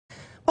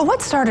Well,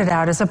 what started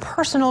out as a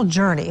personal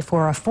journey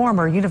for a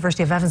former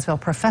University of Evansville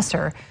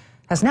professor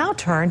has now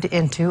turned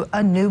into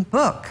a new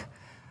book.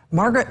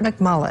 Margaret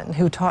McMullen,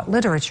 who taught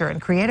literature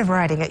and creative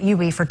writing at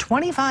UW for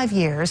 25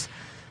 years,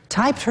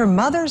 typed her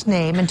mother's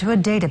name into a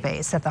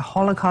database at the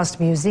Holocaust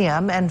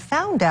Museum and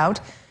found out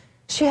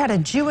she had a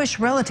Jewish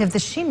relative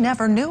that she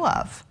never knew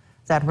of.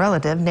 That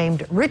relative,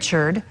 named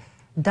Richard,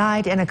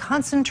 died in a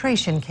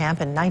concentration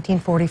camp in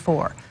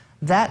 1944.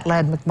 That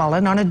led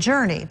McMullen on a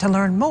journey to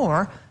learn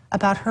more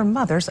about her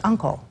mother's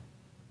uncle.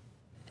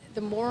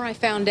 The more I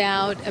found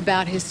out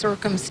about his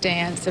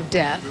circumstance of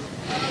death,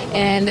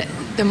 and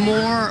the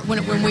more,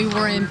 when we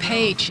were in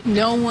Paich,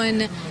 no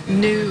one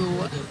knew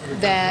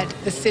that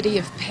the city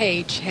of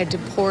Paich had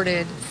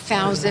deported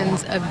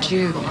thousands of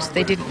Jews.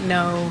 They didn't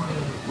know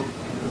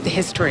the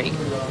history.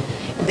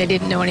 They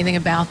didn't know anything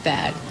about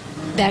that.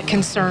 That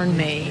concerned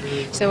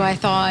me. So I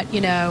thought,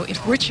 you know,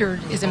 if Richard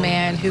is a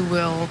man who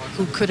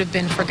could have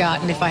been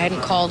forgotten if I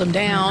hadn't called him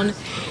down,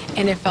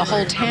 and if a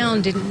whole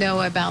town didn't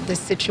know about this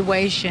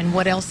situation,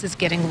 what else is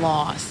getting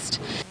lost?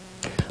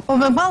 Well,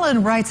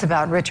 McMullen writes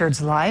about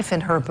Richard's life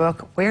in her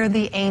book, Where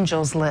the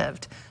Angels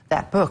Lived.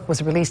 That book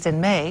was released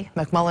in May.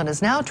 McMullen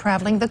is now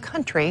traveling the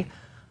country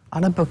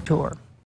on a book tour.